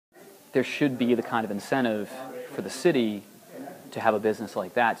there should be the kind of incentive for the city to have a business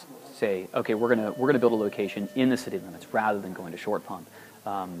like that say, okay, we're gonna build a location in the city limits rather than going to Short Pump,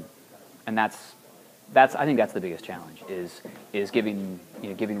 and that's I think that's the biggest challenge is giving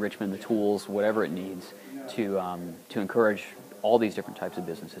Richmond the tools, whatever it needs, to encourage all these different types of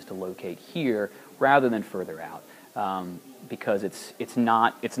businesses to locate here rather than further out, because it's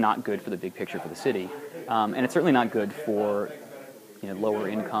not good for the big picture for the city, and it's certainly not good for lower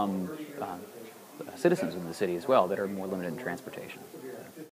income citizens in the city as well that are more limited in transportation.